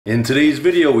In today's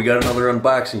video, we got another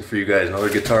unboxing for you guys,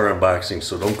 another guitar unboxing,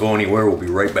 so don't go anywhere, we'll be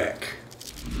right back.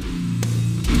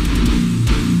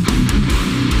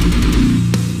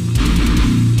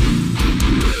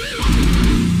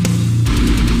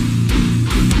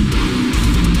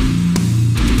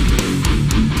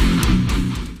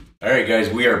 Alright guys,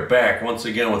 we are back once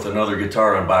again with another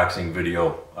guitar unboxing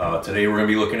video. Today we're going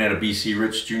to be looking at a BC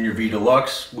Rich Junior V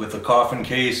Deluxe with a coffin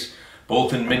case,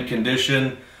 both in mint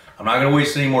condition. I'm not going to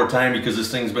waste any more time because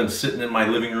this thing's been sitting in my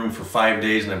living room for 5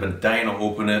 days and I've been dying to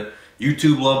open it.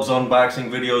 YouTube loves unboxing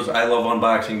videos, I love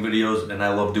unboxing videos, and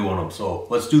I love doing them. So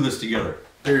let's do this together.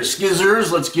 Pair of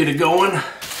skizzers, let's get it going.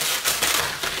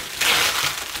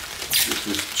 Get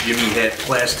this Jimmy hat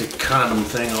plastic condom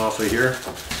thing off of here.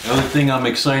 The other thing I'm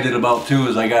excited about too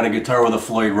is I got a guitar with a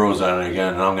Floyd Rose on it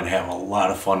again, and I'm going to have a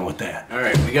lot of fun with that.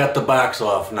 Alright, we got the box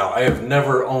off. Now, I have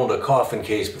never owned a coffin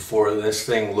case before. This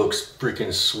thing looks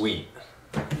freaking sweet.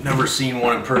 Never seen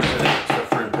one in person except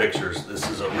for in pictures. This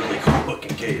is a really cool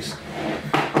looking case.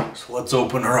 So let's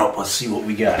open her up. Let's see what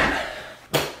we got.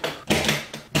 What's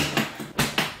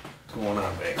going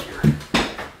on back here?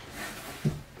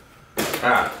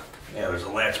 Ah, yeah, there's a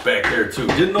latch back there too.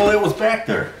 Didn't know that was back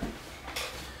there.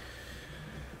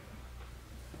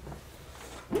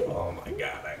 Oh my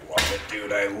god, I love it,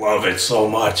 dude. I love it so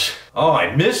much. Oh,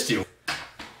 I missed you.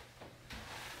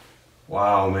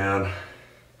 Wow, man.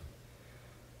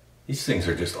 These things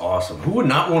are just awesome. Who would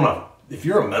not want to, if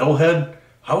you're a metalhead,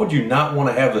 how would you not want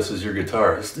to have this as your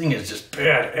guitar? This thing is just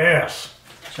badass.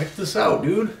 Check this out,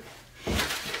 dude.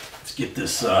 Let's get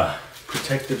this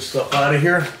protective stuff out of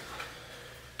here.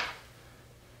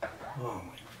 Oh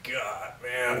my god,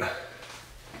 man.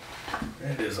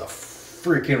 That is a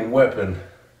freaking weapon.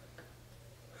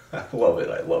 I love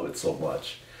it so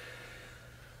much.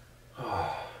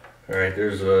 Oh. Alright,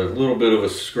 there's a little bit of a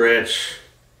scratch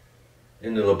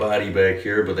into the body back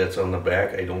here, but that's on the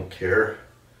back, I don't care.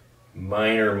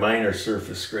 Minor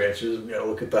surface scratches. We gotta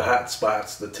look at the hot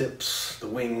spots, the tips, the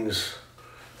wings.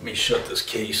 Let me shut this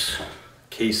case.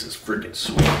 Case is freaking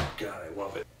sweet. God, I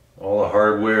love it. All the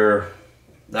hardware,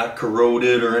 not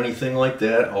corroded or anything like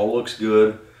that. All looks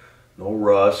good. No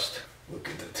rust. Look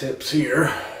at the tips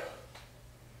here.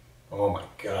 Oh my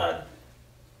god.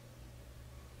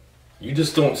 You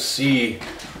just don't see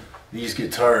these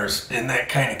guitars in that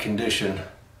kind of condition.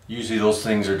 Usually those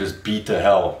things are just beat to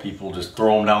hell. People just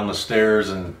throw them down the stairs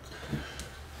and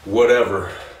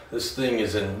whatever. This thing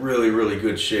is in really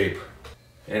good shape.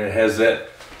 And it has that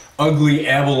ugly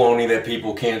abalone that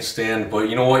people can't stand, but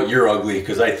you know what, you're ugly,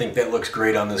 because I think that looks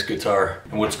great on this guitar.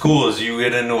 And what's cool is you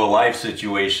get into a live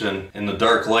situation in the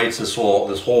dark lights, this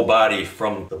whole body,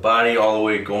 from the body all the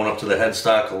way going up to the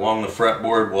headstock along the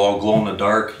fretboard, will all glow in the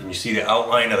dark, and you see the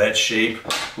outline of that shape.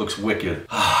 Looks wicked.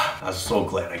 I'm so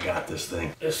glad I got this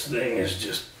thing. This thing is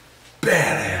just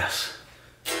badass.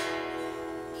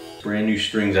 Brand new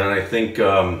strings on it. I think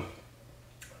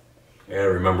I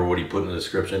gotta remember what he put in the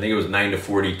description. I think it was 9 to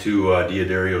 42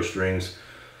 Diodario strings.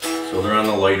 So they're on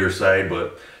the lighter side,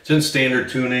 but it's in standard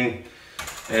tuning.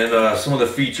 And some of the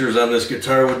features on this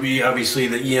guitar would be obviously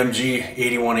the EMG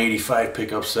 8185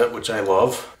 pickup set, which I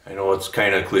love. I know it's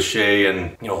kind of cliche,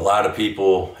 and you know, a lot of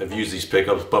people have used these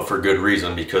pickups, but for good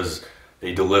reason, because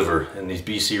they deliver. And these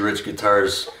BC Rich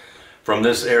guitars from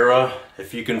this era,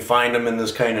 if you can find them in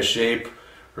this kind of shape,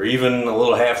 or even a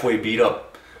little halfway beat up,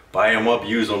 buy them up,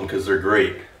 use them, because they're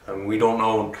great. I mean, we don't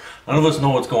know, none of us know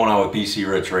what's going on with BC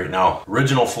Rich right now.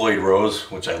 Original Floyd Rose,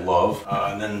 which I love.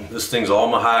 And then this thing's all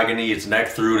mahogany, it's neck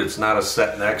through, it's not a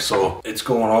set neck, so it's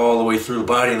going all the way through the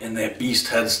body. And that beast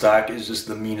headstock is just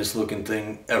the meanest looking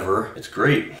thing ever. It's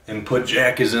great. Input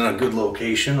jack is in a good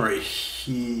location right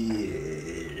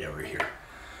here. Yeah, right here.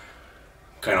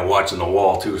 Kind of watching the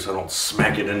wall too, so I don't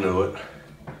smack it into it.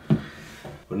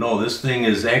 But no, this thing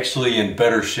is actually in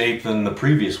better shape than the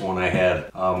previous one I had,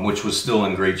 which was still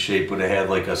in great shape, but it had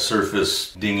like a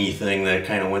surface dingy thing that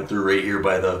kind of went through right here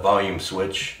by the volume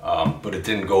switch. But it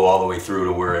didn't go all the way through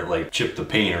to where it like chipped the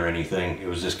paint or anything. It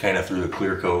was just kind of through the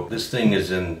clear coat. This thing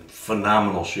is in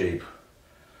phenomenal shape.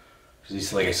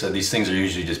 These, like I said, these things are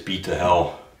usually just beat to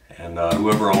hell. And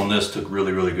whoever owned this took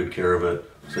really good care of it.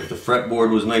 Looks like the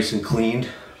fretboard was nice and cleaned.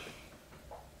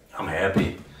 I'm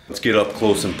happy. Let's get up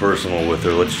close and personal with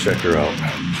her. Let's check her out.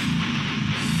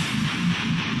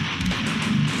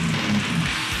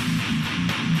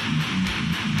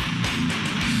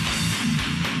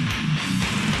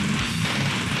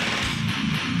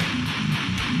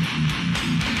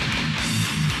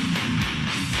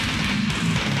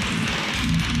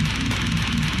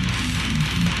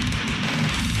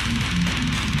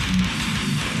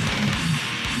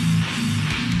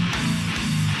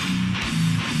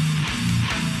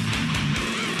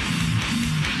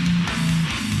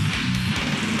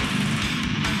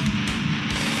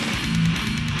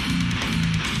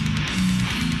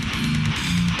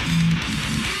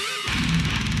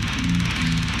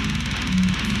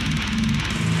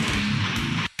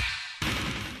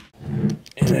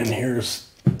 then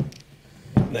here's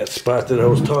that spot that I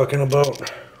was talking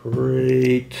about,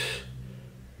 right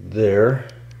there.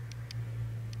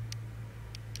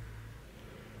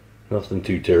 Nothing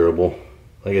too terrible.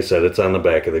 Like I said, it's on the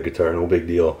back of the guitar, no big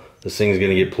deal. This thing's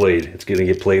gonna get played. It's gonna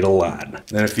get played a lot.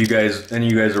 And if any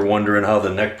of you guys are wondering how the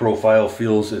neck profile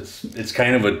feels, it's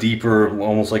kind of a deeper,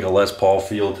 almost like a Les Paul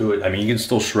feel to it. I mean, you can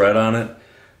still shred on it,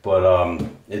 but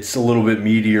it's a little bit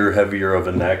meatier, heavier of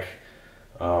a neck.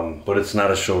 But it's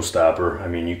not a showstopper. I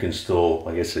mean, you can still,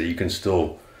 like I said, you can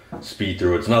still speed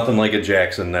through. It's nothing like a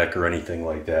Jackson neck or anything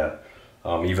like that.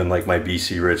 Even like my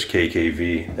BC Rich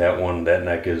KKV, that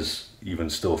neck is even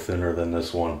still thinner than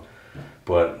this one.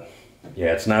 But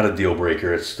yeah, it's not a deal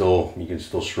breaker. It's still, you can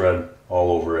still shred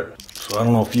all over it. So I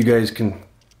don't know if you guys can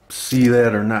see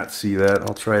that or not see that.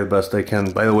 I'll try the best I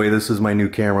can. By the way, this is my new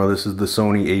camera. This is the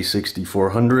Sony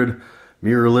a6400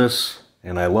 mirrorless,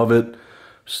 and I love it.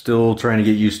 Still trying to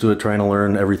get used to it, trying to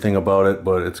learn everything about it,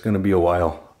 but it's going to be a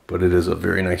while. But it is a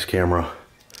very nice camera.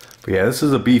 But yeah, this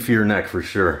is a beefier neck for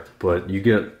sure, but you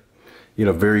get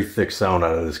a very thick sound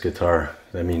out of this guitar.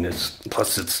 I mean,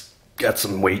 plus it's got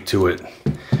some weight to it.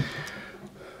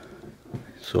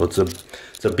 So it's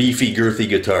a beefy, girthy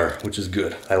guitar, which is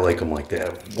good. I like them like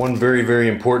that. One very, very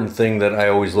important thing that I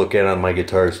always look at on my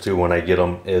guitars too when I get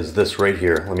them is this right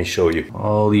here. Let me show you.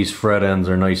 All these fret ends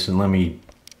are nice, and let me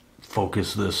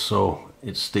focus this so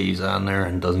it stays on there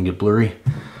and doesn't get blurry.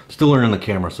 Still learning the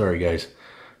camera, sorry guys.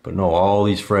 But no, all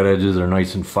these fret edges are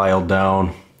nice and filed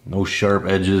down. No sharp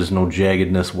edges, no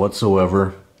jaggedness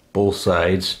whatsoever. Both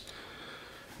sides.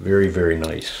 Very, very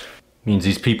nice. Means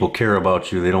these people care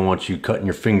about you. They don't want you cutting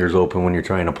your fingers open when you're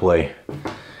trying to play.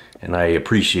 And I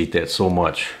appreciate that so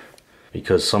much.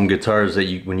 Because some guitars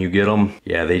that when you get them,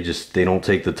 yeah, they don't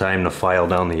take the time to file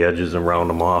down the edges and round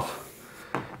them off.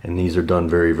 And these are done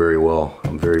very, very well.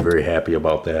 I'm very, very happy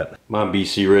about that. Come on,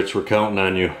 BC Rich, we're counting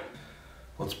on you.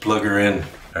 Let's plug her in.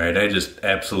 All right, I just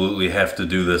absolutely have to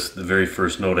do this. The very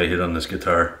first note I hit on this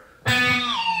guitar.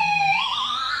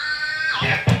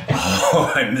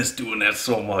 Oh, I miss doing that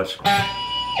so much.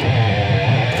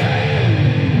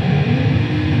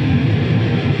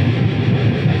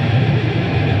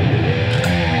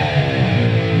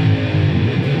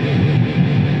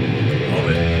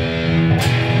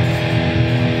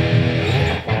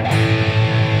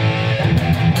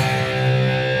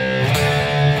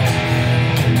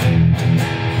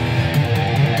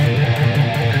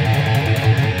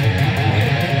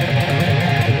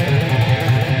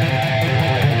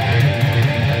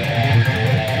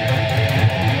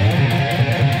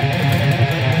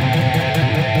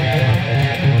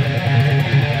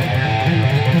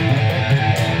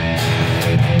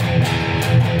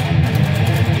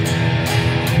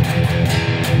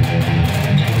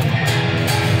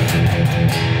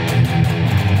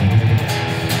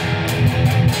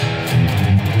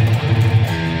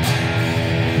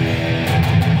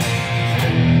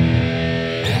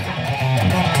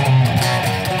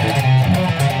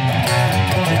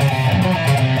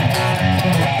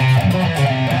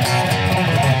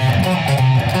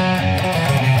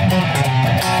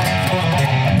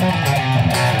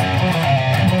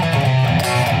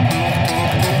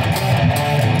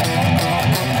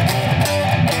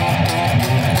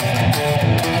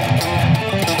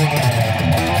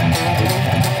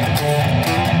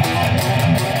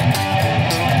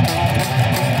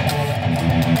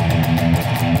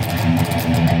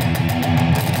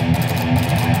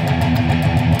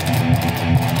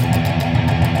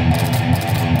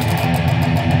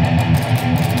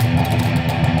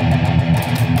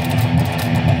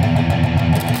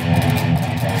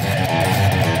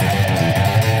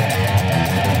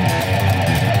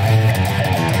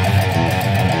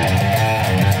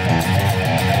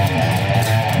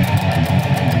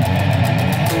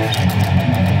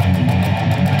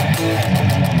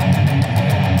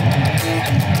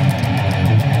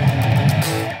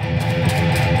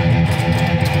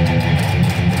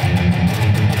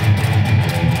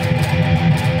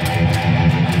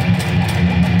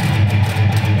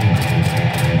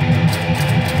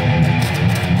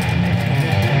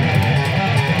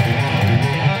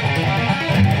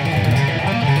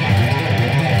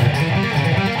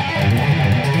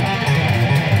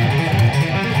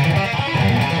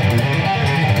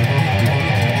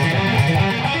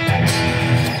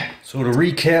 So to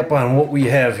recap on what we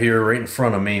have here right in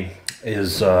front of me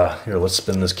is, here, let's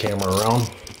spin this camera around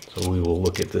so we will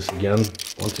look at this again.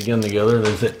 Once again together,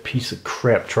 there's that piece of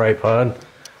crap tripod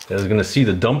that is going to see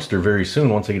the dumpster very soon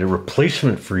once I get a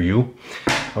replacement for you.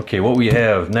 Okay, what we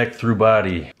have, neck through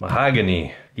body,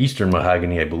 mahogany, Eastern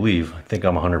mahogany, I believe. I think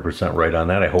I'm 100% right on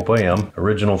that. I hope I am.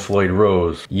 Original Floyd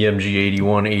Rose, EMG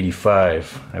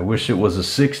 8185. I wish it was a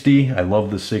 60. I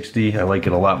love the 60. I like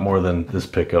it a lot more than this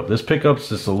pickup. This pickup's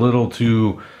just a little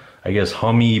too, I guess,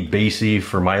 hummy, bassy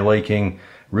for my liking.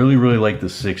 Really, really like the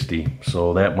 60.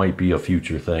 So that might be a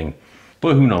future thing.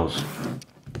 But who knows?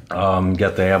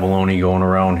 Got the abalone going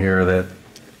around here that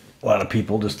a lot of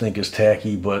people just think is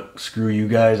tacky, but screw you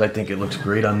guys. I think it looks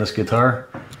great on this guitar.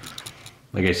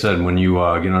 Like I said, when you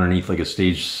get underneath like a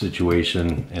stage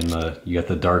situation and you got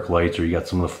the dark lights or you got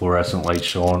some of the fluorescent lights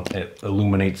showing, it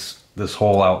illuminates this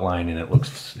whole outline and it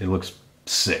looks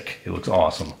sick. It looks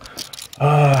awesome.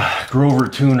 Grover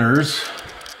tuners,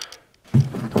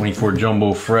 24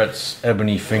 jumbo frets,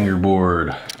 ebony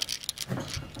fingerboard.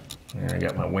 And I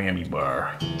got my whammy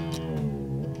bar.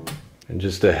 And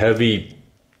just a heavy,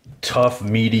 tough,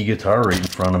 meaty guitar right in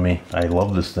front of me. I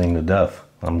love this thing to death.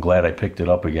 I'm glad I picked it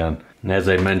up again. And as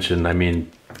I mentioned, I mean,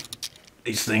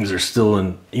 these things are still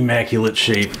in immaculate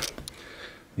shape.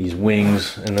 These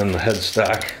wings and then the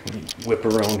headstock. Whip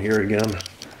around here again.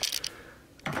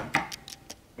 I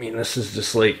mean, this is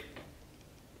just like,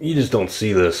 you just don't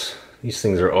see this. These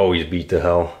things are always beat to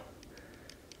hell.